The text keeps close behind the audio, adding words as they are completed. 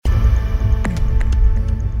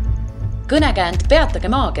Kõnekäänd Peatage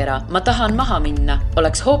maakera, ma tahan maha minna,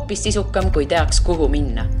 oleks hoopis sisukam, kui teaks, kuhu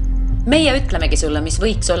minna. Meie ütlemegi sulle, mis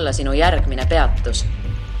võiks olla sinu järgmine peatus.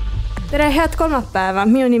 Tere, head kolmapäeva!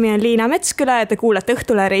 Minu nimi on Liina Metsküla ja te kuulate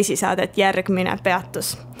Õhtule reisisaadet Järgmine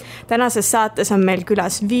peatus. Tänases saates on meil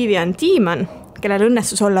külas Vivian Tiimann, kellel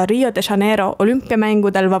õnnestus olla Rio de Janeiro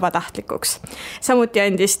olümpiamängudel vabatahtlikuks. Samuti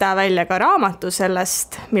andis ta välja ka raamatu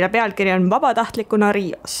sellest, mille pealkiri on Vabatahtlikuna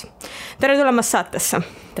Rios. Tere tulemast saatesse!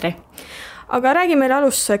 Tere! Aga räägi meile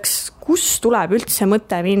alustuseks, kus tuleb üldse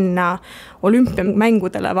mõte minna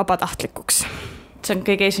olümpiamängudele vabatahtlikuks? See on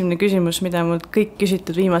kõige esimene küsimus, mida mul kõik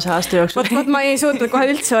küsitud viimase aasta jooksul. Vot ma ei suutnud kohe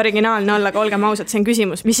üldse originaalne olla, aga olgem ausad, see on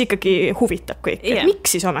küsimus, mis ikkagi huvitab kõik. Yeah.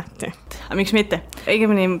 Miks siis ometi? Miks mitte?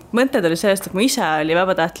 Õigemini mõtted oli sellest, et mu isa oli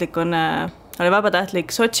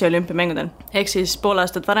vabatahtlik Sotši olümpiamängudel. Ehk siis pool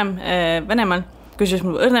aastat varem Venemaal. Küsis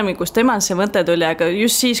mul õrnemi, kus temal see mõte tuli, aga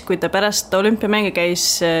just siis, kui ta pärast olümpiamänge käis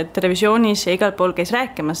televisioonis ja igal pool käis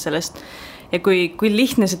rääkimas sellest ja kui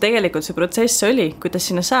lihtne see tegelikult see protsess oli, kuidas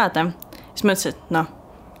sinna saada, siis ma ütlesin,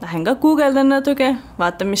 et lähen ka guugeldan natuke,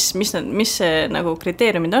 vaatan, mis see nagu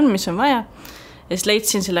kriteeriumid on, mis on vaja. Ja siis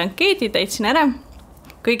leidsin selle ankeedi, täitsin ära.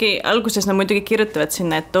 Kuigi alguses nad muidugi kirjutavad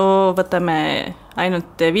sinna, et võtame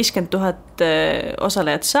ainult 50 000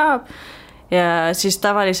 osalejat saab. Ja siis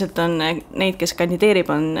tavaliselt on neid, kes kandideerib,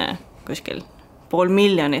 on kuskil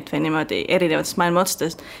 500 000 või niimoodi erinevatest maailma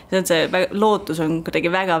otstest. See lootus on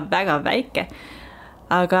kuidagi väga-väga väike.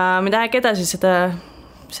 Aga mida aeg edasi,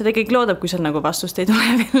 seda kõik loodab, kui seal nagu vastust ei tule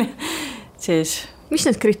veel. Siis... Mis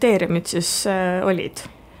need kriteeriumid siis olid?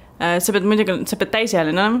 Sa pead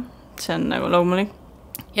täisealine olema, see on nagu loomulik.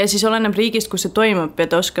 Ja siis oleneb riigist, kus see toimub,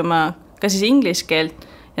 pead oskama ka siis inglise keelt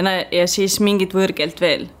ja siis mingit võõrkeelt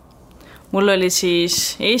veel. Mul oli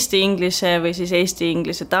siis eesti inglise või siis eesti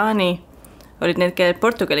inglise taani, olid need keeled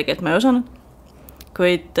portugali keelt ma ei osanud,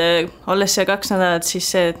 kuid olles see 2 nädalat, siis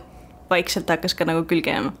see vaikselt hakkas ka nagu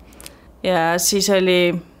külge jääma. Ja siis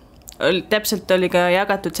täpselt oli ka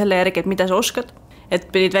jagatud selle järgi, et mida sa oskad, et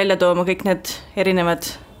pidid välja tooma kõik need erinevad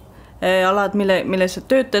alad, mille sa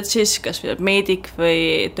töötad siis, kas meedik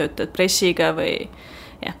või töötad pressiga või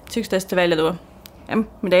sellist hästi välja tuua.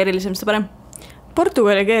 Mida erilisem, seda parem.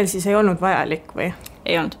 Portugali keel siis ei olnud vajalik või?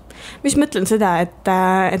 Ei olnud. Mis mõtlen seda,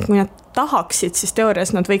 et kui nad tahaksid, siis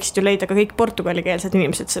teoorias nad võiksid ju leida ka kõik portugalikeelsed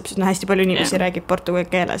inimesed, sest hästi palju inimesi räägib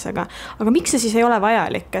portugali keeles, aga miks see siis ei ole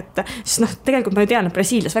vajalik? Sest tegelikult ma ju tean, et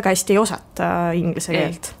Brasiilias väga hästi ei osata inglise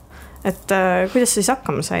keelt. Et kuidas siis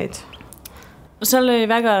hakkama said? Seal oli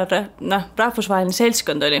väga rahvusvaheline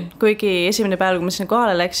seltskond oli, kuigi esimene päev, kui ma sinna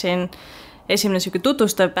kohale läksin, esimene selline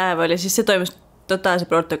tutvustav päev oli, siis see toimus totaalse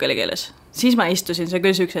portugali keeles. Siis ma istusin, see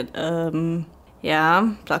küll üks, ja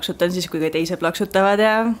plaksutan siis, kui teised plaksutavad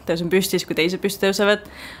ja tõusen püstis, kui teised püsti tõusevad.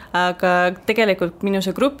 Aga tegelikult minu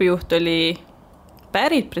see grupijuht oli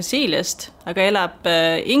pärit Brasiiliast, aga elab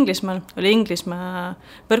Inglismaal, oli Inglismaa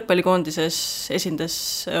võrkpallikoondises, esindas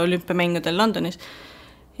olümpiamängudel Londonis.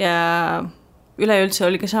 Ja üleüldse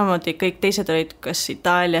oli ka samamoodi, kõik teised olid kas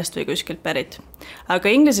Itaaliast või kuskilt pärit. Aga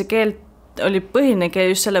inglise keelt oli põhiline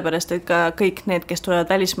keel just sellepärast, et ka kõik need, kes tulevad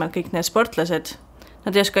välismaalt, kõik need sportlased,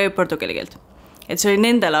 nad ei oska ju portugali keelt. Et see oli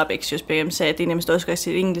nendel abiks just pigem see, et inimesed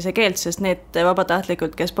oskaksid inglise keelt, sest need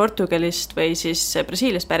vabatahtlikud, kes Portugalist või siis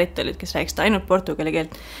Brasiiliast pärit olid, kes rääkisid ainult portugali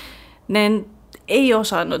keelt, need ei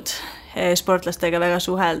osanud sportlastega väga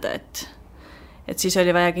suhelda, et siis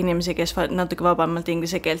oli vaja inimesi, kes natuke vabamalt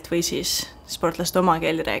inglise keelt või siis sportlaste oma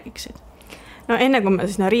keeli räägiksid. No enne kui me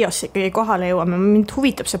sinna Riosse ikkagi kohale jõuame, mind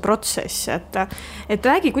huvitab see protsess, et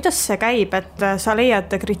räägi, kuidas see käib, et sa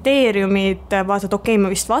leiad kriteeriumid, vaatad, okei,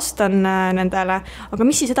 ma vist vastan nendele, aga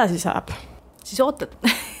mis siis edasi saab? Siis ootad.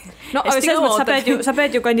 No, aga selles mõttes sa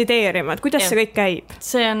pead ju kandideerima, et kuidas see kõik käib?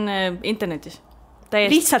 See on internetis.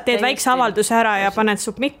 Lihtsalt teed väikse avalduse ära ja paned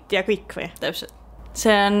submit ja kõik või? Täpselt.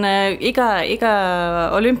 See on iga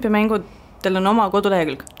olümpiamängudel on oma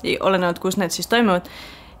kodulehekülg, olenevalt, kus need siis toimuvad.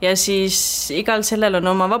 Ja siis igal sellel on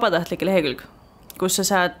oma vabatahtlike lehekülg, kus sa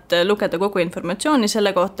saad lugeda kogu informatsiooni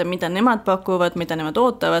selle kohta, mida nemad pakuvad, mida nemad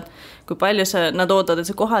ootavad, kui palju nad ootavad, et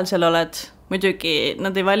sa kohal seal oled. Muidugi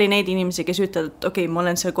nad ei vali neid inimesi, kes ütlevad, et okei, ma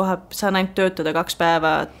olen seal koha, saan ainult töötada 2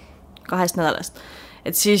 päeva 2 nädalast.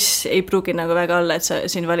 Et siis ei pruugi nagu väga olla, et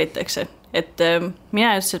siin valitakse. Et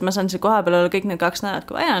mina ütlesin, et ma saan seal koha peal olla kõik need 2 nädalat,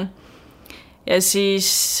 kui vaja on. Ja siis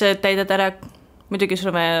täidad ära, muidugi sul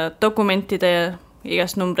on vaja dokumentide ja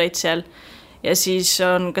igast numbreid seal ja siis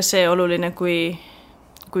on ka see oluline,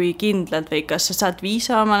 kui kindlad või kas sa saad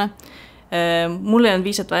viisa omale. Mul ei olnud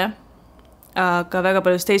viisat vaja, aga väga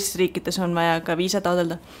paljudes teistes riikides on vaja ka viisa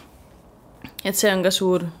taotleda. Et see on ka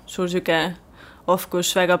suur süge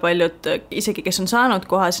kus väga paljud, isegi kes on saanud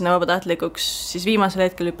koha sinna vabatahtlikuks, siis viimasel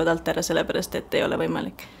hetkel hüppad alt ära, sellepärast et ei ole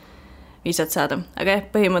võimalik viisat saada. Aga jah,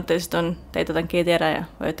 põhimõtteliselt on täidad ankeedi ära ja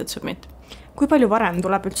vajutad submit. Kui palju varem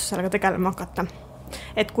tuleb üldse sellega tegelema hakata?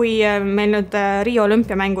 Et kui meil nüüd Rio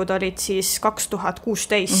olümpiamängud olid siis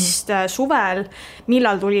 2016 suvel,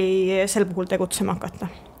 millal tuli sel puhul tegutsema hakata?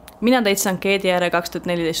 Mina täitsin ankeedi ära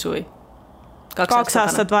 2014 suvi. 2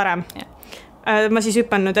 aastat varem. Ja. Ma siis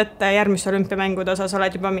hüppan nüüd ette järgmiste olümpiamängude osas,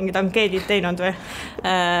 oled juba mingid ankeedid teinud või?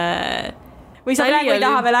 Või sa praegu ei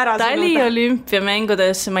taha veel ära Tali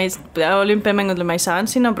olümpiamängudele ma ei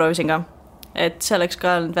saanud, sinna proovisin ka. Et see oleks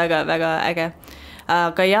ka olnud väga-väga äge.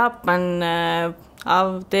 Aga Jaapan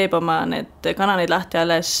teeb oma need kanaleid lahti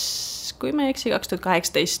alles, kui ma ei eksi,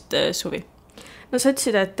 2018 suvi. No sa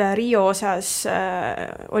ütlesid, et Rio osas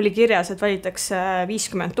oli kirjas, et valitakse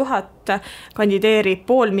 50 000, kandideerib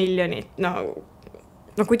 500 000,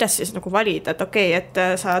 no kuidas siis nagu valida, et okei, et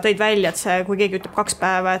sa tõid välja, et see, kui keegi ütleb 2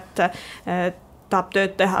 päeva, et tahab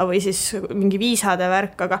tööd teha või siis mingi viisade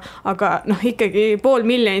värk, aga noh, ikkagi 500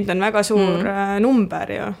 000 on väga suur number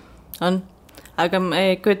ju. On, aga ma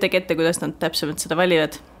ei kujutagi ette, kuidas nad täpsemalt seda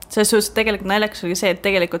valivad. Selles suhtes tegelikult naljakas oli see, et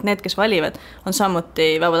tegelikult need, kes valivad, on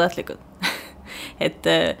samuti vabatahtlikud. Et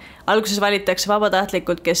alguses valitakse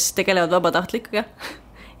vabatahtlikud, kes tegelevad vabatahtlikuga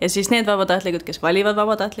ja siis need vabatahtlikud, kes valivad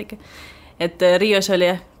vabatahtlikke. Et Rios oli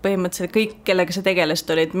põhimõtteliselt kõik, kellega sa tegelesid,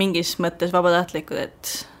 olid mingis mõttes vabatahtlikud,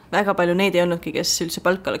 et väga palju neid ei olnudki, kes üldse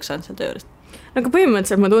palka oleks saanud seal tööst. Aga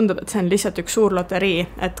põhimõtteliselt ma tundub, et see on lihtsalt üks suur loterii,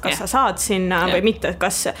 et kas sa saad sinna või mitte,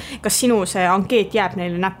 kas sinu see ankeet jääb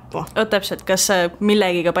neile näppu? Täpselt, kas sa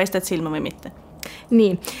millegiga paistad silma või mitte.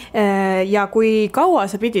 Nii, ja kui kaua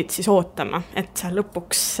sa pidid siis ootama, et sa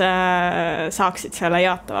lõpuks saaksid selle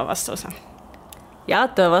jaatava vastuse?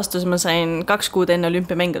 Jaatava vastuse ma sain 2 kuud enne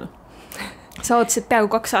olümpiamängude. Sa ootasid peaaegu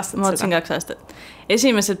 2 aastat seda? Ma ootasin 2 aastat.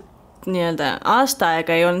 Esimesed aasta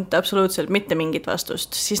aega ei olnud absoluutselt mitte mingit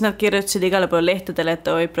vastust. Siis nad kirjutasid igale pool lehtedele, et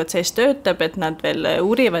protsess töötab, et nad veel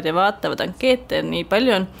uurivad ja vaatavad ankeete, nii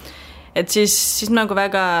palju on. Et siis nagu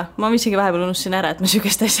väga, ma isegi vahepeal unustasin ära, et ma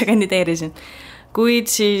sükest asja kandideerisin.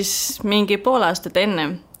 Kuid siis mingi pool aastat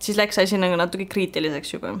enne, siis läks asi nagu natuke kriitiliseks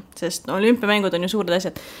juba, sest olümpiamängud on ju suured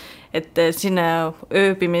asjad, et sinna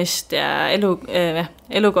ööbimist ja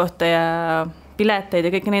elukohta ja pileteid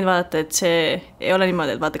ja kõike neid vaadata, et see ei ole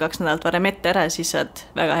niimoodi, et vaata 2 nädalat varem ette ära, siis saad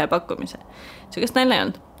väga hea pakkumise. Sükest nalja ei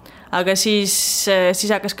olnud. Aga siis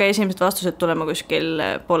hakkas ka esimesed vastused tulema kuskil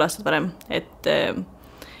pool aastat varem, et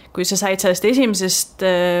kui sa said sellest esimesest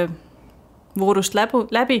voorust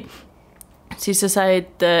läbi, siis sa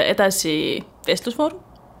said edasi vestlusvooru.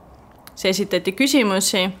 See esitati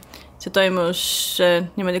küsimusi, see toimus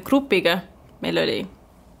niimoodi grupiga. Meil oli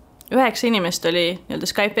 9 inimest oli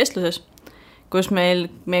Skype-vestluses, kus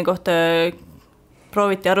meie kohta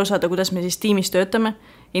prooviti aru saada, kuidas me siis tiimis töötame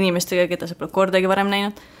inimestega, keda sa pole kordagi varem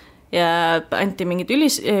näinud. Ja anti mingid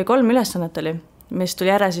 3 ülesannet oli, mis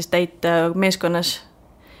tuli ära siis täita meeskonnas,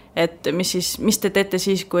 et mis te teete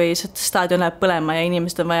siis, kui staadion läheb põlema ja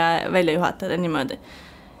inimesed on vaja välja juhatada niimoodi.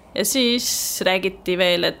 Ja siis räägiti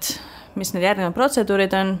veel, et mis need järgnevad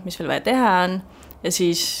protseduurid on, mis veel vaja teha on ja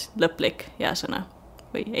siis lõplik ja sõna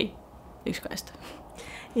või ei, 1 2.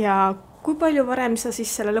 Ja kui palju varem sa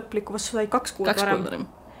siis selle lõpliku vastu said? 2 kuud varem? 2 kuud varem.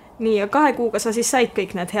 Nii, ja 2 kuuga sa siis said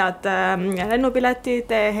kõik need head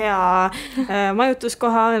lennupiletid, hea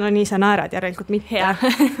majutuskoha, no nii sa naerad järelikult mitte. Hea.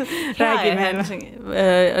 Räägi meile.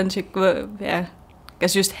 On siuke,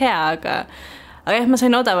 kas just hea, aga jah, ma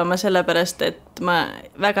sain odavama sellepärast, et ma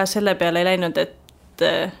väga selle peale ei läinud, et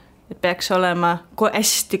peaks olema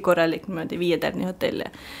hästi korralik 5 tärni hotell.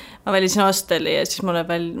 Ma valisin hosteli ja siis mul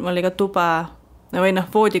oli ka tuba või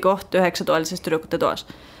voodikoht 9-toalises tüdrukute toas.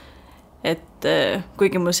 Et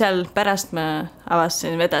kuigi mul seal pärast ma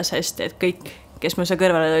avastasin vedas hästi, et kõik, kes mul seal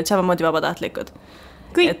kõrval olid samamoodi vabatahtlikud.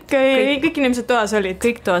 Kõik inimesed toas olid?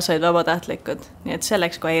 Kõik toas olid vabatahtlikud, nii et see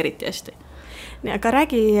läks kohe eriti hästi. Nii, aga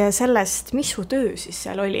räägi sellest, mis su töö siis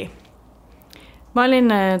seal oli? Ma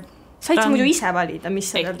olin... Said sa muidu ise valida, mis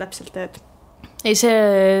sa veel täpselt teed? Ei,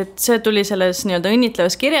 see tuli selles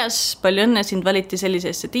õnnitlevas kirjas, palju õnne, sind valiti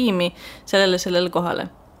sellisesse tiimi sellele kohale.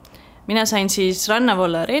 Mina sain siis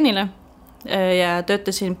Rannavoole areenile ja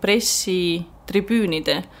töötasin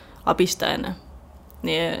pressitribüünide abistajana.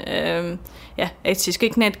 Et siis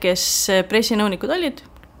kõik need, kes pressinõunikud olid,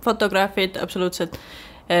 fotograafid absoluutselt,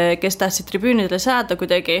 kes tahtsid tribüünidele saada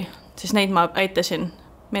kuidagi, siis neid ma aitasin.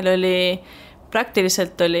 Meil oli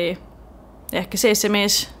praktiliselt kes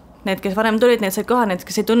SMS, need, kes varem tulid, need said koha, need,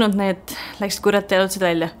 kes ei tulnud, need läksid kurat ja lõtsid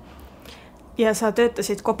välja. Ja sa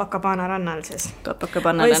töötasid Copacabana rannal siis?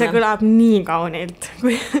 Copacabana rannal. See kõlab nii kaunilt.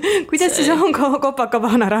 Kuidas siis on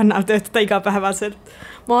Copacabana rannal töötada igapäevaselt?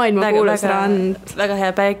 Maailma kuulus rand. Väga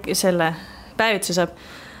hea päevitsi saab.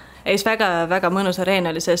 Ees väga mõnus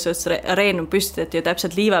areen oli selles suhtes, areen on püstitati ju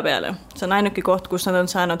täpselt liiva peale. See on ainuke koht, kus nad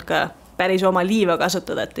on saanud ka päris oma liiva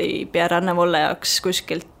kasutada, et ei pea rannavolle jaoks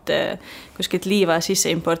kuskilt liiva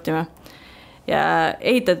sisse importima. Ja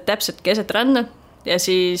ehitati täpselt keset randa ja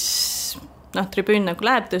siis tribüün nagu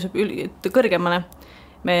läheb, tõuseb kõrgemale.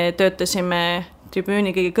 Me töötasime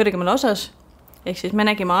tribüüni kõige kõrgemale osas, ehk siis me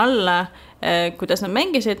nägime alla, kuidas nad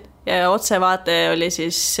mängisid ja otsevaate oli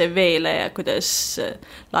siis veele ja kuidas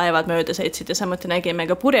laevad mööda sõitsid ja samuti nägime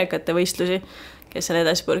ka purjekate võistlusi, kes seal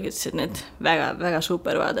edasi purgitasid, need väga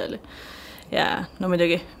super vaade oli. Ja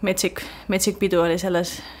muidugi metsik pidu oli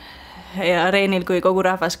selles ja areenil, kui kogu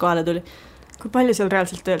rahvas kohale tuli. Kui palju seal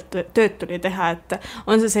reaalselt tööd tuli teha, et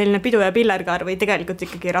on see selline pidu ja pillerkaar või tegelikult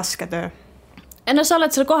ikkagi raske töö? Sa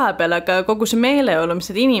oled seal koha peal, aga kogu see meeleolu,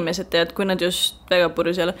 mis need inimesed teavad, kui nad just väga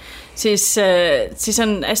purus ei ole, siis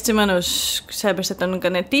on hästi mõnus, sellepärast, et on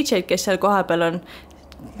ka need DJ-d, kes seal koha peal on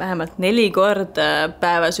vähemalt 4 korda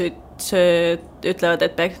päevas ütlevad,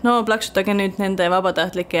 et peaks, plaksutage nüüd nende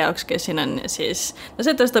vabatahtlike jaoks, kes siin on ja siis,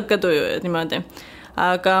 see tõstab ka tuju niimoodi.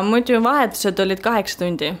 Aga muidu vahetused olid 8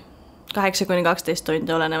 tundi. 8-12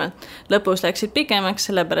 tundi olenevalt. Lõpus läksid pikemaks,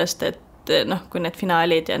 sellepärast, et kui need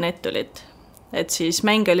finaalid ja need tulid, et siis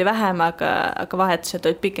mäng oli vähem, aga vahetused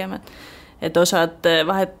olid pikemad. Et osad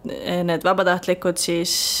need vabatahtlikud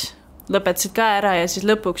siis lõpetasid ka ära ja siis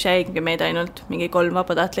lõpuks jäigi meid ainult mingi 3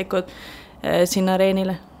 vabatahtlikud sinna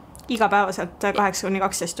areenile. Igapäevaselt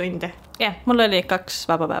 8-12 tundi? Jah, mul oli 2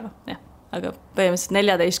 vabapäeva, jah. Aga põhimõtteliselt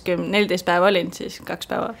 14 päeva olin, siis 2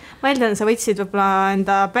 päeva. Ma eeldan, sa võtsid võib-olla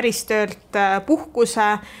enda päris töölt puhkuse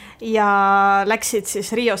ja läksid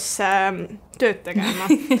siis Riosse tööd tegema.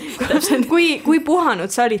 kui puhanud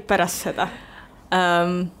sa olid pärast seda?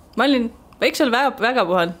 Ma olin, võiks olla väga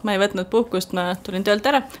puhanud, ma ei võtnud puhkust, ma tulin töölt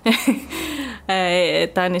ära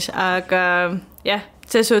Taanis, aga jah,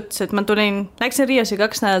 see suhtes, et ma läksin Riosse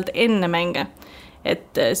 2 nädalat enne mänge,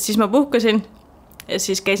 et siis ma puhkasin ja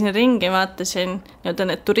siis käisin ringi, vaatasin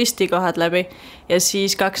need turistikohad läbi ja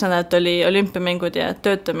siis 2 nädalat oli olümpiamängud ja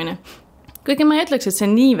töötamine. Kuigi ma ei ütleks, et see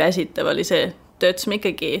nii väsitav oli see, töötasime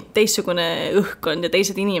ikkagi teistsugune õhkkond ja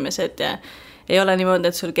teised inimesed ja ei ole niimoodi,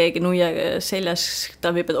 et sul keegi nuiaga seljas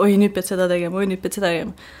tabib, et oi, nüüd pead seda tegema, nüüd pead seda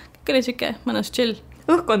tegema. Kõik oli siuke mõnus chill.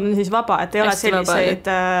 Õhkkond on siis vaba, et ei ole selliseid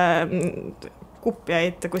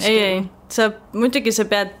kupjaid kuskil? Ei, muidugi sa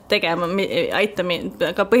pead tegema, aitama,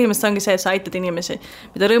 aga põhimõtteliselt ongi see, et sa aitad inimesi.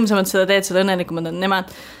 Mida rõõmsamalt seda teed, seda õnnelikumad on nemad.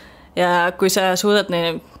 Ja kui sa suudad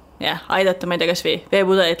neile aidata, ma ei tea, kas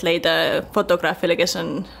veepudelit leida fotograafile, kes on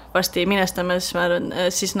varsti minestamas, ma arvan,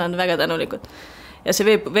 siis nad on väga tänulikud. Ja see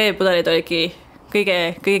veepudelid oligi kõige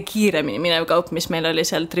kiiremini minev kaup, mis meil oli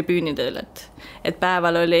seal tribüünidel, et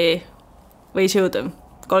päeval võis jõuda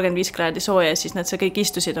 35 kraadi sooja, siis nad seal kõik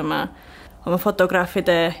istusid oma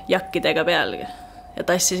fotograafide jakkidega peal ja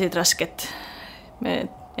tassisid rasket.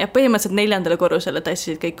 Ja põhimõtteliselt 4. korrusele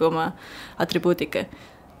tassisid kõik oma atribuutika.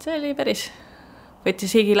 See oli päris,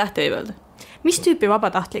 võttis higi lahti võivalda. Mis tüüpi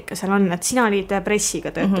vabatahtlikke seal on, et sina olid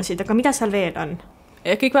pressiga töötasid, aga mida seal veel on?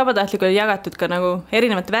 Ja kõik vabatahtlikud oli jagatud ka nagu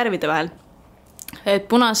erinevate värvide vahel. Et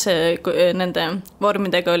punase nende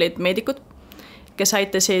vormidega olid meedikud, kes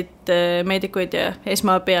aitasid meedikuid ja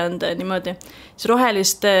esmaabi anda niimoodi. Siis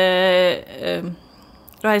roheliste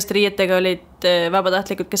riietega olid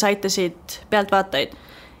vabatahtlikud, kes aitasid pealtvaatajaid.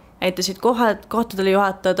 Aitasid kohtadele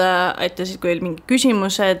juhatada, aitasid, kui oli mingi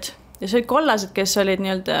küsimused. Ja see olid kollased, kes olid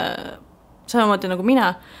samamoodi nagu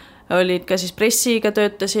mina, olid ka siis pressiga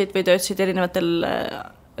töötasid või töötasid erinevatel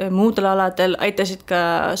muudel aladel, aitasid ka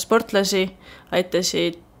sportlasi,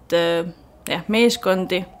 aitasid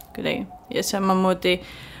meeskondi kuidagi. Ja samamoodi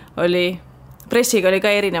pressiga oli ka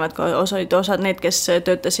erinevad osad need, kes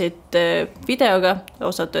töötasid videoga,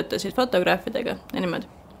 osad töötasid fotograafidega ja niimoodi.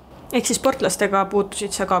 Ehk siis sportlastega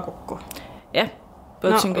puutusid sa ka kokku? Jah,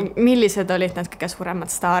 puutusin küll. Millised olid need kõige suuremad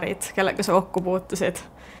staarid, kellega sa kokku puutusid?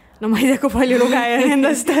 No ma ei tea, kui palju lugeja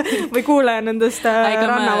nendest või kuulaja nendest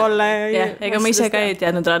rannavolle. Ega ma ise ka ei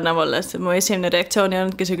teadnud rannavolle, sest mu esimene reaktsioon ei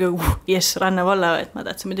olnudki see, rannavolle, et ma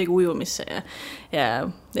tahtsin midagi ujumisse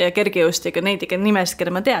ja kergejõustiga neid ikka nimest,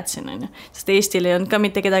 keda ma teadsin. Sest Eestil ei olnud ka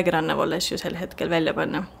mitte kedagi rannavolles ju sel hetkel välja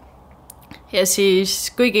panna. Ja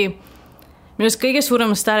siis kuigi minust kõige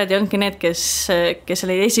suuremad staarid ei olnudki need, kes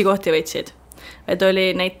olid esikohti võitsid. Et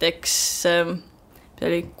oli näiteks,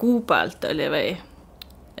 oli Kuubalt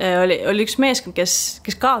oli üks meeskond,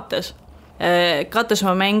 kes kaotas kaotas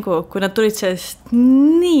oma mängu, kui nad tulid sellest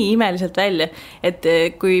nii imeliselt välja, et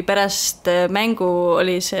kui pärast mängu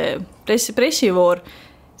oli see pressivoor,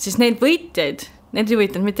 siis neid võitjaid, need ei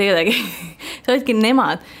võitnud mitte kedagi. See olidki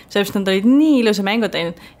nemad, sellepärast nad olid nii ilusa mängu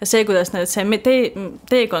teinud ja see, kuidas nad, see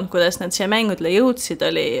teekond, kuidas nad siia mängudele jõudsid,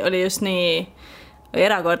 oli just nii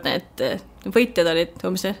erakordne, et võitjad olid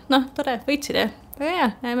umbes, tore, võitsid jah, väga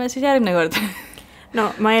hea, näeme siis järgmine kord. No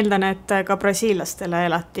ma eeldan, et ka brasiillastele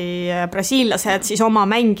brasiillased siis oma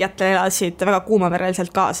mängijatele elasid väga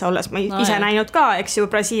kuumavereliselt kaasa, olles ma ise näinud ka, eks ju,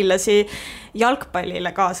 brasiillasi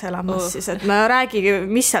jalgpallile kaasa elamas, siis et räägigi,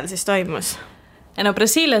 mis seal siis toimus? No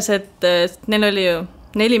brasiillased, neil oli ju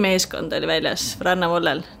 4 meeskonda oli väljas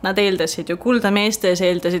rannavollel, nad eeldasid ju kulda meestes,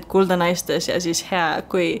 eeldasid kulda naistes ja siis hea,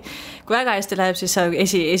 kui väga hästi läheb, siis sa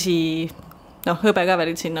hõbe ka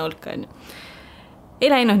veel sinna hulka. Ei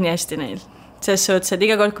läinud nii hästi neil. Selles suhtes, et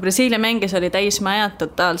iga kord, kui Brasiilia mängis, oli täismajad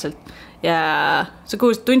totaalselt ja sa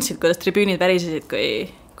tundsid, kuidas tribüünid värisesid,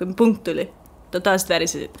 kui punkt tuli, totaalselt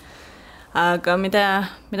värisesid. Aga mida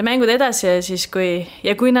mängud edasi ja siis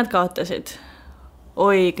kui nad kaotasid,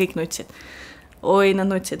 kõik nutsid. Nad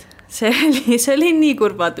nutsid. See oli nii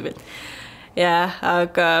kurb vaatamine. Ja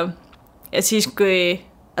siis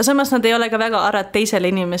aga samas nad ei ole ka väga arad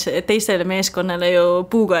teisele meeskonnale ju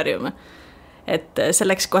puukarjuma. Et see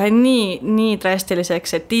läks kohe nii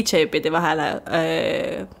drastiliseks, et DJ pidi vahele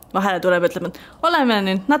tuleb, ütlema, et oleme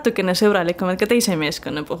nüüd natukene sõbralikumad ka teise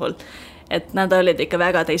meeskonna puhul. Et nad olid ikka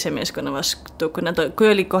väga teise meeskonna vastu, kui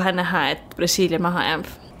oli kohe näha, et Brasiilia maha jääb.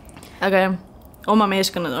 Aga jah, oma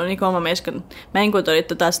meeskonnad on ikka oma meeskond. Mängud olid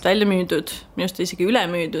totaalselt välja müüdud, minust isegi üle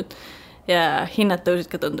müüdud ja hinnad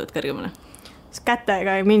tõusid ka tunduvalt kõrgemale. Kas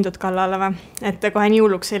kätega ei mindud kallale või? Et kohe nii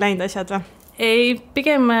hulluks ei läinud asjad või? Ei,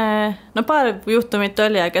 pigem, paar juhtumit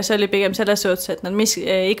oli, aga see oli pigem selles suhtes, et nad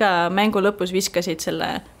iga mängu lõpus viskasid selle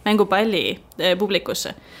mängupalli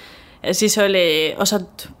publikusse. Ja siis oli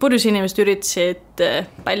osad purjus inimesed üritasid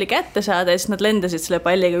palli kätte saada ja siis nad lendasid selle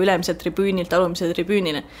palliga ülemiselt tribüünilt alumise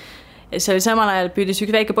tribüünile. Ja see oli samal ajal püüdis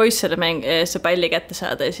üks väike poiss see palli kätte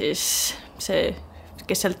saada ja siis see,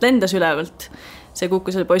 kes sealt lendas ülevalt, see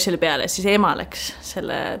kukkus selle poissile peale ja siis ema läks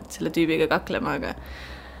selle tüübiga kaklema,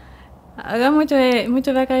 aga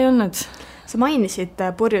muidu väga ei olnud. Sa mainisid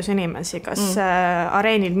purjus inimesi, kas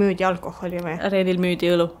areenil müüdi alkoholi või? Areenil müüdi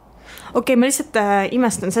õlu. Okei, ma lihtsalt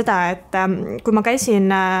imestan seda, et kui ma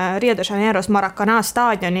käisin Rio de Janeiros Maracanã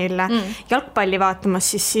staadionil jalgpalli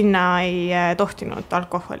vaatamas, siis sinna ei tohtinud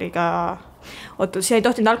alkoholiga siia ei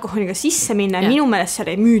tohtinud alkoholiga sisse minna ja minu meelest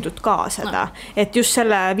seal ei müüdud ka seda, et just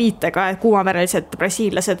selle viitega, et kuumaverelised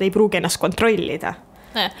brasiillased ei pruugi ennast kontrollida.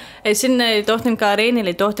 Sinna ei tohtinud ka areenil,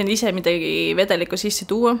 ei tohtinud ise midagi vedelikku sisse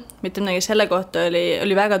tuua, mitte midagi selle kohta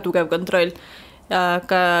oli väga tugev kontroll.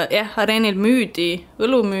 Aga jah, areenil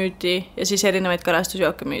õlu müüdi ja siis erinevaid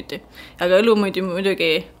karastusjooke müüdi. Aga õlu müüdi muidugi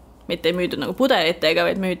mitte ei müüdud nagu pudelitega,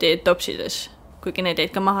 vaid müüdi topsides, kuigi neid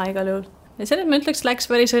jäid ka maha igal juhul. Ja selle ma ütleks,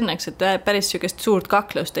 läks päris õnneks, et päris sükest suurt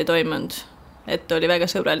kaklust ei toimunud, et oli väga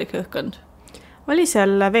sõbralik õhkkond. Oli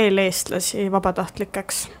seal veel eestlasi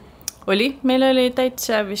vabatahtlikeks? Oli, meil oli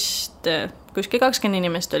täitsa vist kuskil 20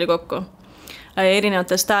 inimest oli kokku.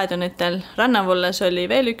 Erinevatel staadionitel Rannavulles oli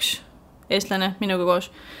veel üks eestlane minuga koos.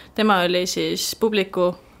 Tema oli siis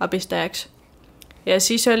publiku abistajaks. Ja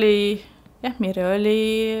siis oli, Mirje oli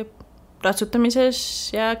ratsutamises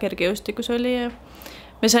ja kergejõustikus oli. Ja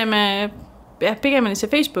me saime, pigem oli see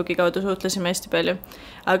Facebooki kaudu suhtlesime hästi palju.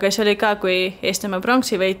 Aga see oli ka, kui Eestimaa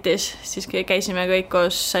pronksi võitis, siis käisime kõik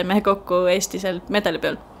koos, saime kokku Eesti seal medali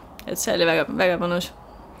peal. Et see oli väga, väga mõnus.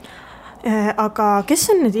 Aga kes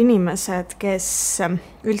on need inimesed, kes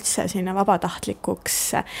üldse sinna vabatahtlikuks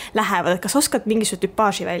lähevad? Kas oskad mingisuguse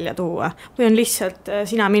tüpaaži välja tuua? Või on lihtsalt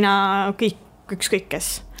sina, mina, ükskõik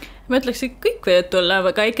kes? Ma ütleks, et kõik võivad tulla,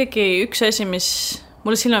 aga ikkagi üks asi, mis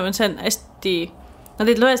mulle silma on see hästi... Nad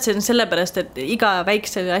ei loe sellepärast, et iga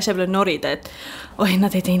väikse asja peale norida, et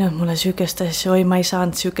nad ei teinud mulle sükest asja, ma ei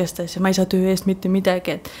saanud sükest asja, ma ei saa töö eest mitte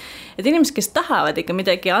midagi. Et inimesed, kes tahavad ikka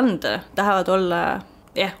midagi anda, tahavad olla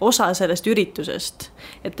osa sellest üritusest.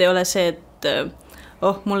 Et ei ole see, et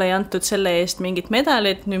mulle ei antud selle eest mingit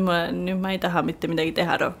medalit, nüüd ma ei taha mitte midagi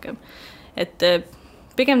teha rohkem. Et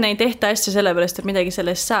pigem ei tehta asja sellepärast, et midagi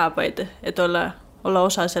sellest saab, vaid et olla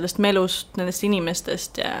osa sellest melust, nendest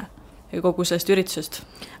inimestest ja kogu sellest üritusest.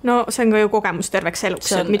 No see on ka ju kogemus terveks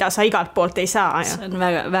eluks, et mida sa igalt poolt ei saa. See on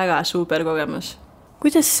väga, väga super kogemus.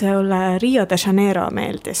 Kuidas sulle Rio de Janeiro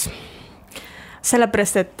meeldis?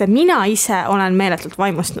 sellepärast, et mina ise olen meeletult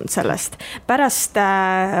vaimustunud sellest. Pärast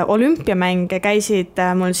olümpiamänge käisid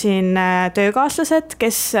mul siin töökaaslased,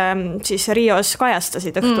 kes siis Rios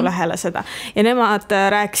kajastasid Õhtulehele seda ja nemad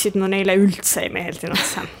rääkisid, no neile üldse ei meeldinud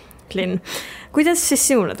see linn. Kuidas siis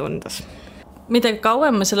sinule tundus? Mida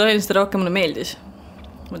kauem ma seal olin, seda rohkem mulle meeldis.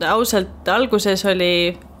 Muidu ausalt, alguses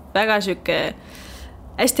oli väga süke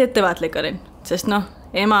hästi ettevaatlik olin, sest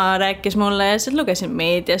ema rääkis mulle ja siis lugesin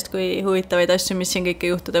meediast, kui huvitavaid asju, mis siin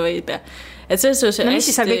kõike juhtuda võib. Et mis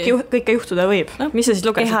siis seal kõike juhtuda võib? Mis sa siis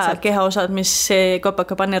lugesid sealt? Kehaosad, mis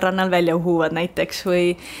Copacabana rannal välja uhuvad näiteks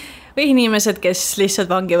või inimesed, kes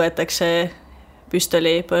lihtsalt vangi võetakse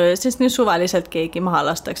püstoli, sest nüüd suvaliselt keegi maha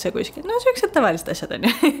lastakse kuskil. Sellised tavalised asjad on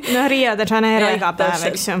ju. Rio de Janeiro iga päev,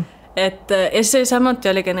 eks ju. Ja see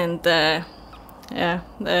samuti oli ka nende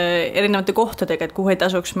erinevate kohtadega, et kuhu ei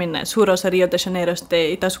tasuks minna. Suur osa Rio de Janeirost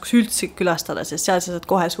ei tasuks üldse külastada, sest seal sa saad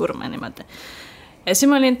kohe surma niimoodi. Ja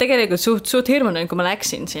siis ma olin tegelikult suht hirmunud, kui ma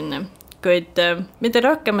läksin sinna. Kuid mida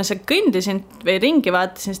rohkem ma seal kõndisin või ringi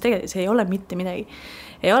vaatasin, siis tegelikult see ei ole mitte midagi.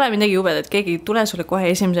 Ei ole midagi jubed, et keegi tule sulle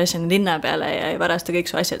kohe esimese asjana linna peale ja ei varasta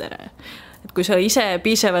kõik su asjad ära. Et kui sa ise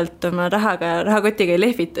piisavalt oma rahakotiga ei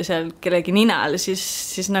lehvita seal kellegi ninal,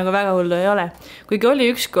 siis nagu väga hullu ei ole. Kuigi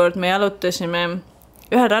oli ükskord, me jalutasime,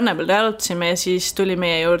 ühe ranna peal jalutasime ja siis tuli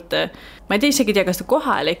meie juurde, ma ei tea, kas ta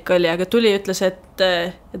kohalik oli, aga tuli ja ütles, et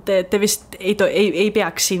te vist ei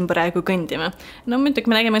peaks siin praegu kõndima. Muidugi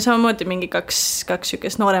me nägime samamoodi mingi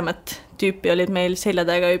kaks nooremat tüüpi olid meil selja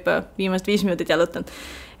taga juba viimast 5 minutit jalutanud.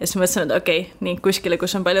 Ja siis mõtlesin, et okei, nii kuskile,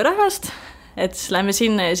 kus on palju rahvast, et lähme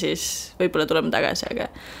sinna ja siis võib-olla tuleme tagasi.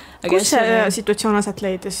 Kus see situatsioon aset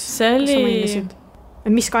leidis? See oli...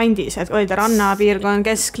 Mis kandis? Et oli ta rannapiirkond,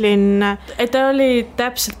 kesklinn? Et ta oli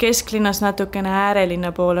täpselt kesklinnas natukene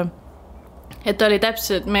äärelinna poole. Et ta oli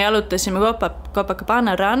täpselt, me jalutasime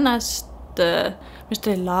Copacabana rannast, mis ta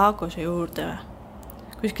oli Lagose juurde või?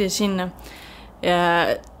 Kuskil sinna. Ja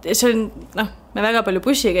see on, me väga palju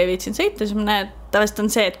bussiga ei viitsin sõita, siis ma näen, tavaliselt on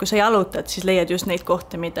see, et kui sa jalutad, siis leiad just neid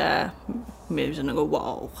kohti, mis on nagu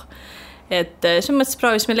wow. Et see mõttes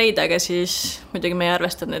proovisime leida, aga siis muidugi me ei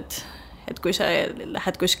arvestanud, et kui sa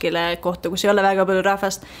lähed kuskile kohta, kus ei ole väga palju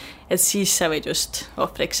rahvast, et siis sa võid just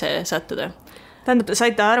ohvriks sattuda. Tähendab,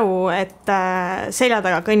 saite aru, et selja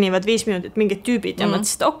taga kõnnivad 5 minutit mingid tüübid ja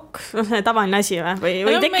mõtlesid, tavaline asi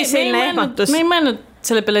või tekkis selline ehmatus? Me ei mõelnud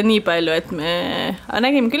selle peale nii palju, et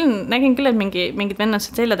nägin küll, et mingid vennad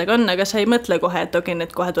seal selja taga on, aga sa ei mõtle kohe, et okei, need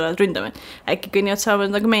kohe tulevad ründama. Äkki kõnnivad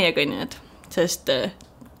samamoodi nagu meie kõnnivad, sest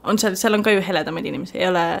seal on ka ju heledamaid inimesi, ei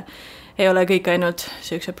ole kõik ainult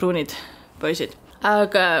sellised pruunid poisid.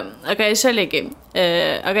 Aga see oligi.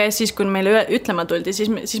 Aga siis, kui meile ütlema tuldi,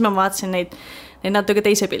 siis ma vaatasin neid natuke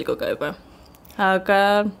teise pilguga juba.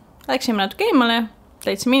 Aga läksime natuke eemale,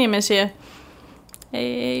 leidsime inimesi ja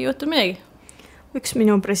ei juhtunud midagi. Üks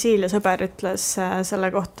minu Brasiilia sõber ütles selle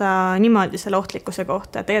kohta niimoodi selle ohtlikkuse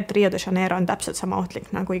kohta, et tegelikult Rio de Janeiro on täpselt sama ohtlik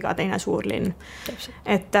nagu iga teine suurlinn.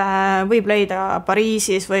 Et võib leida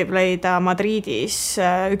Pariisis, võib leida Madridis,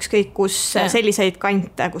 ükskõik kus selliseid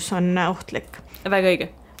kante, kus on ohtlik. Väga õige.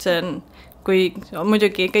 See on, kui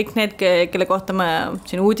muidugi kõik need, kelle kohta ma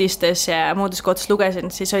siin uudistes ja muudes kohtas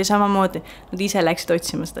lugesin, siis oli samamoodi. Nad ise läksid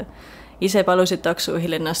otsima seda. Ise palusid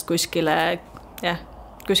taksujuhil ennast kuskile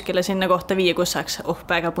sinna kohta viia, kus saaks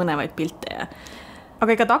väga põnevaid pilte.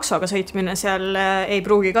 Aga ega taksoga sõitmine seal ei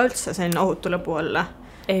pruugi ka üldse selline ohutu lõbu olla?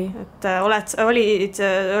 Ei. Et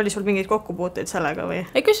oli sul mingeid kokkupuuteid sellega või?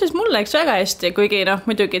 Ei, kusjuures mul läks väga hästi, kuigi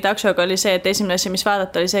muidugi taksoga oli see, et esimene asi, mis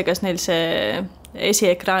vaadata, oli see, kas neil see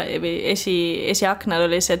esiaknal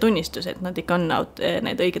oli see tunnistus, et nad ikka on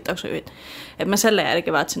need õiged taksojuhid. Et ma selle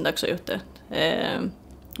järgi vaatasin taksojuhte.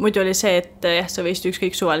 Muidu oli see, et sa võist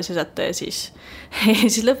ükskõik suvalise satta ja siis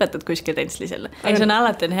lõpetad kuskil tentslisele. Aga see on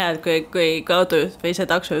alati hea, et kui autojuht või see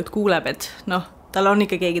taksojuht kuuleb, et tal on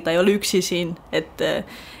ikka keegi, ta ei ole üksi siin, et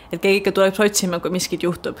keegi ikka tuleb otsima, kui miskit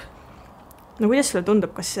juhtub. No kuidas sulle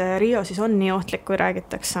tundub, kas Rio siis on nii ohtlik, kui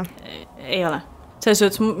räägitakse? Ei ole. Selles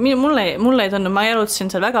suhtes, mulle ei tundu, ma jalutasin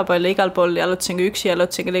seal väga palju, igal pool jalutasin ka üksi,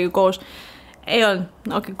 jalutasin kellegi koos. Ei ole,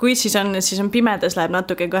 kui siis on pimedas, läheb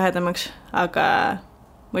natuke kõhedamaks, aga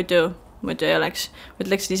muidu ei oleks.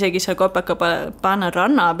 Ütleks, isegi seal Copacabana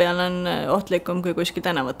ranna peal on ohtlikum kui kuskil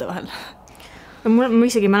tänavate vahel. Ma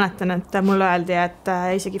isegi mäletan, et mulle öeldi, et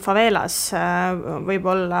isegi favelas võib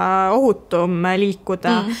olla ohutum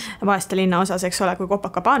liikuda vaeste linna osas, eks ole, kui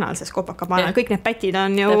Copacabanal, sest Copacabanal kõik need pätid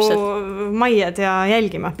on ju maied ja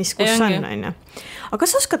jälgima, mis kus on. Aga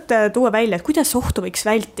kas oskad tuua välja, et kuidas ohtu võiks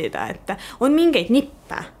vältida, et on mingeid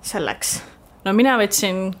nippe selleks? No mina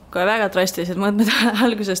võtsin kohe väga drastilised mõõtmed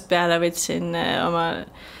algusest peale, võtsin oma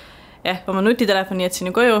oma nutitelefoni jätsin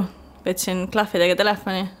ju koju, võtsin klahvidega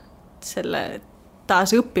telefoni, selle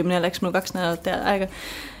taas õppimine läks mul 2 nädalat aega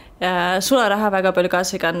ja sularaha väga palju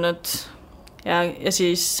kaasa ei kandnud ja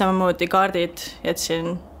siis samamoodi kaardid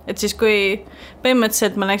jätsin, et siis kui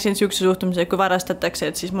põhimõtteliselt ma läksin sihukese suhtumise, kui varastatakse,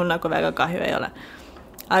 et siis mul nagu väga kahju ei ole.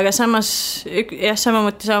 Aga samas,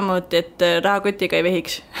 samamoodi, et rahakotiga ei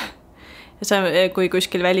vehiks. Kui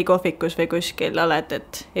kuskil välikohvikus või kuskil oled,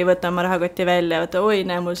 et ei võta oma rahakoti välja, võta, oi,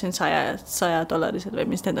 näe, mul siin $100 või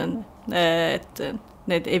mis need on, et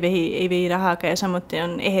need ei vehi rahaga ja samuti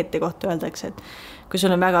on ehete kohta öeldakse, et kui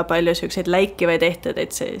sul on väga palju selliseid läikivaid ehted,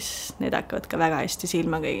 et siis need hakkavad ka väga hästi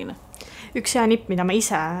silma kõigile. Üks hea nipp, mida ma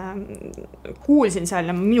ise kuulsin seal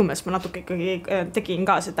ja minu meelest ma natuke ikkagi tegin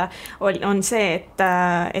ka seda, on see,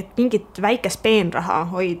 et mingit väikest peenraha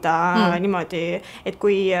hoida niimoodi, et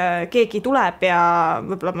kui keegi tuleb ja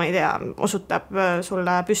võib-olla, ma ei tea, osutab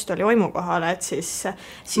sulle püstoli oimu kohale, et siis et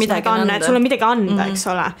sul on midagi anda, eks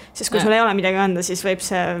ole. Sest kui sul ei ole midagi anda, siis võib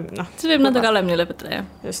see... see võib natuke halvemini lõpetada,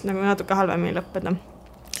 jah. Just nagu natuke halvemini lõppeda.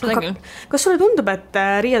 Kas sulle tundub, et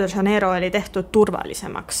Rio de Janeiro oli tehtud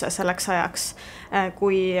turvalisemaks selleks ajaks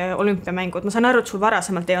kui olümpiamängud? Ma saan aru, et sul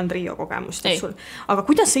varasemalt ei olnud Rio kogemust. Aga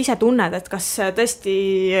kuidas sa ise tunned, et kas tõesti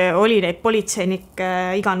oli neid politseinikke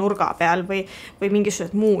iga nurga peal või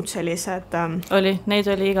mingisugused muud sellised? Oli, neid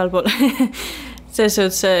oli igal pool. Selles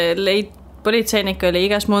suhtes politseinikke oli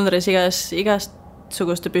igas mundris, igast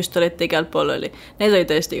suguste püstolite igal pool oli. Need oli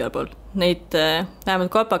tõesti igal pool. Neid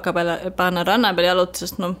vähemalt Copacabana ranna peal jalutada,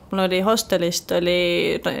 sest mul oli hostelist,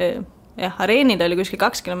 areenil oli kuskil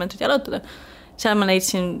 2 kilomeetrit jalutada. Seal ma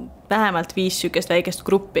leidsin vähemalt 5 sükest väikest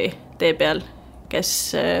gruppi tee peal, kes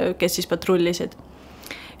siis patrullisid.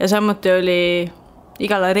 Ja samuti oli,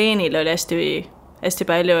 igal areenil oli hästi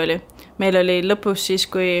palju oli. Meil oli lõpus siis,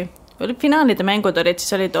 kui oli finaalide mängud olid,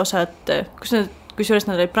 siis olid osad, kusjuures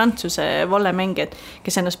nad olid Prantsuse vollemängijad,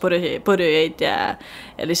 kes ennast purju jäid ja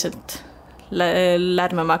lihtsalt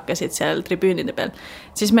lärmama hakkasid seal tribüünide peal.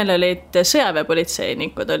 Siis meil olid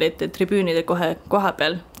sõjaväepolitseinikud, olid tribüünide koha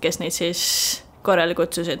peal, kes neid siis korrale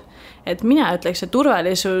kutsusid. Et mina ütleks, et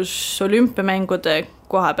turvalisus olümpiamängude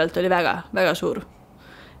koha pealt oli väga, väga suur.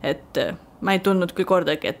 Et ma ei tundnud küll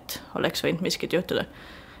kordagi, et oleks võinud miskit juhtuda.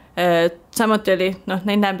 Samuti oli,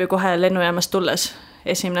 neid näeb ju kohe lennujaamast tulles.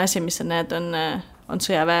 Esimene asi, mis sa näed, on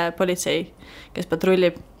sõjaväepolitsei, kes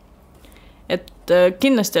patrullib. Et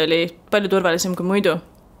kindlasti oli palju turvalisem kui muidu.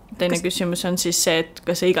 Teine küsimus on siis see, et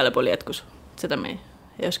kas see igale poole jätkus. Seda me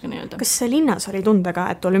ei oska nii öelda. Kas linnas oli tunda ka,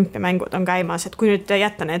 et olümpiamängud on käimas, et kui nüüd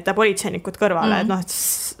jätta need politseinikud kõrvale, et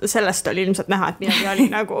sellest oli ilmselt näha, et midagi oli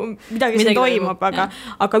nagu, midagi siin toimub,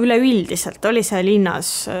 aga üleüldiselt oli see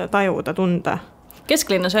linnas tajuda tunda?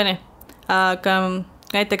 Kesklinnas oli, aga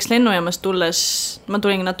näiteks lennujaamast tulles, ma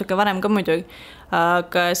tulin natuke varem ka muidugi,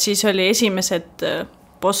 aga siis oli esimesed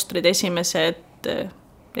postrid, esimesed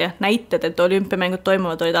näited, et olümpiamängud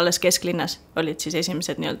toimuvad, olid alles kesklinnas. Olid siis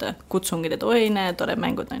esimesed kutsungid, et oi, näe, tore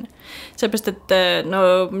mängud. Sellepärast, et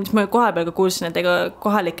mis ma koha peal ka kuulsin, et ega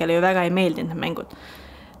kohalikele ju väga ei meeldinud need mängud.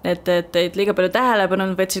 Et liiga palju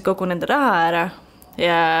tähelepanu, võtsid kogu nende raha ära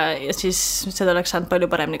ja siis seda oleks saanud palju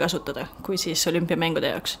paremini kasutada, kui siis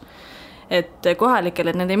olümpiamängude jaoks. Et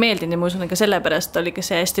kohalikele need ei meeldinud ja ma usun, ka sellepärast oli ka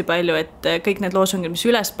see hästi palju, et kõik need loosungid, mis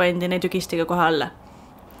üles pandi, need ju kisti ka koha alla.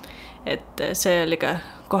 Et see oli ka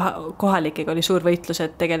kohalikega oli suur võitlus,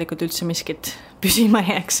 et tegelikult üldse miskit püsima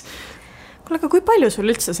jääks. Kuule, aga kui palju sul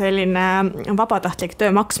üldse selline vabatahtlik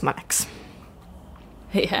töö maksma läks?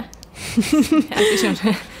 Hea küsimus.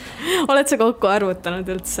 Oled sa kokku arvutanud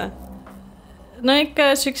üldse? No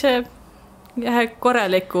ikka sükse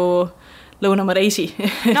korraliku lõunamaa reisi.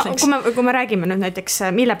 Kui me räägime nüüd näiteks,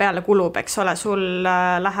 mille peale kulub, eks ole, sul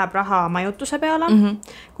läheb raha majutuse peale.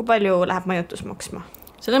 Kui palju läheb majutus maksma?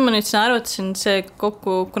 Selle ma nüüd arvutasin see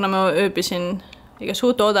kokku, kuna ma ööbisin iga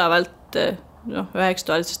suut odavalt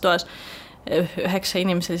 9-toalises toas, 9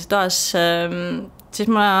 inimeselises toas,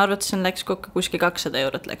 siis ma arvutasin, läks kokku kuskil 200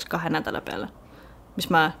 eurot läks 2 nädala peale.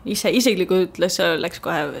 Mis ma isiklikult läks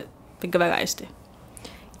kohe ikka väga hästi.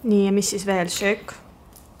 Nii, ja mis siis veel, söök?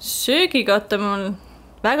 Söögi kohta mul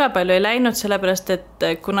väga palju ei läinud, sellepärast, et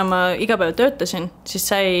kuna ma iga päev töötasin, siis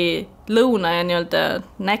sai lõuna ja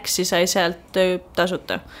näksi sai sealt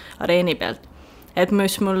tasuta areeni pealt. Et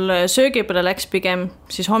mis mul söögi peale läks pigem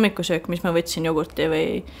siis hommikusöök, mis ma võtsin jogurti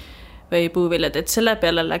või puuviljad, et selle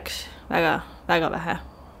peale läks väga, väga vähe.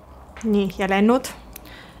 Nii, ja lennud?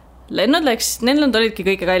 Lennud olidki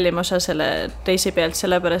kõige kallim osa selle reisi pealt,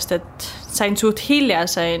 sellepärast, et sain suht hilja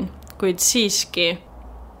kuid siiski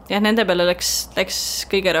nende peale läks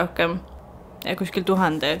kõige rohkem ja kuskil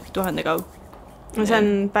 1000 kaup. no see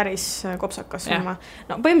on päris kopsakas summa.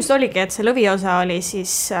 No põhimõtteliselt oligi, et see lõviosa oli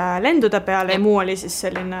siis lendude peal ja muu oli siis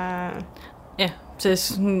selline... Jah, see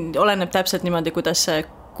oleneb täpselt niimoodi,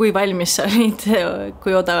 kui valmis sa olid,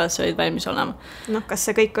 kui odavad sa olid valmis olema. Noh, kas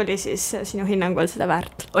see kõik oli siis sinu hinnangul seda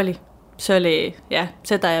väärt? Oli. See oli,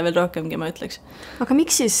 seda ja veel rohkemgi ma ütleks. Aga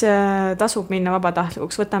miks siis tasub minna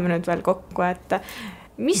vabatahtlikuks? Võtame nüüd veel kokku, et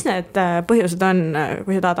mis need põhjused on,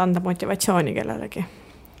 kui sa tahad anda motivatsiooni kellelegi?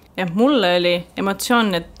 Ja mulle oli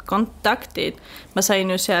emotsioon, need kontaktid. Ma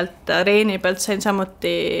sain ju sealt areeni pealt, sain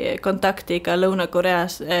samuti kontakti ka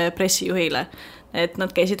Lõuna-Koreas pressijuhile. Et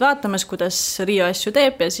nad käisid vaatamas, kuidas Rio asju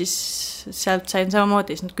teeb ja siis sealt sain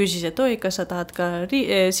samamoodi, siis nad küsisid, et oi, kas sa tahad ka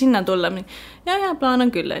sinna tulla? Ja, plaan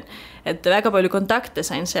on küll. Et väga palju kontakte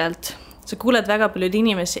sain sealt. Sa kuuled väga palju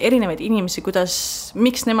inimesi, erinevaid inimesi,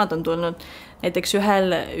 miks nemad on tulnud. Näiteks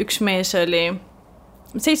üks mees oli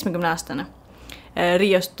 70-aastane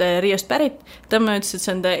Riost pärit. Ta ma ütles, et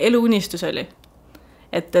see on ta eluunistus oli.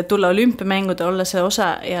 Et tulla olümpiamängude, olla see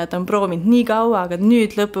osa ja ta on proovinud nii kaua, aga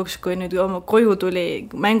nüüd lõpuks, kui nüüd oma koju tuli,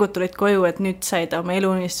 mängud tulid koju, et nüüd sai ta oma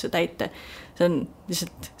eluunistuse täita. See on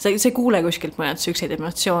lihtsalt, sa ei kuule kuskilt mujalt sükseid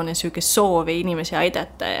emotsioone, sükest soovi inimesi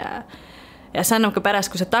aidata ja see annab ka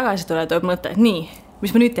pärast, kui sa tagasi tuled, tuleb mõte, nii,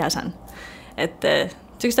 mis ma nüüd teha saan? Et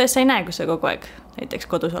sükest asja sa ei näe, kui sa kogu aeg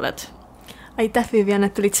näiteks kodus oled. Aitäh, Vivian,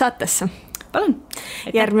 et tulid saatesse. Palun.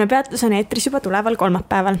 Järgmine peatus on eetris juba tuleval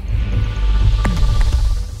kolmapäeval.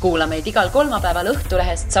 Kuula meid igal kolmapäeval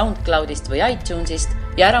Õhtulehest, SoundCloudist või iTunesist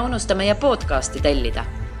ja ära unusta meie podcasti tellida.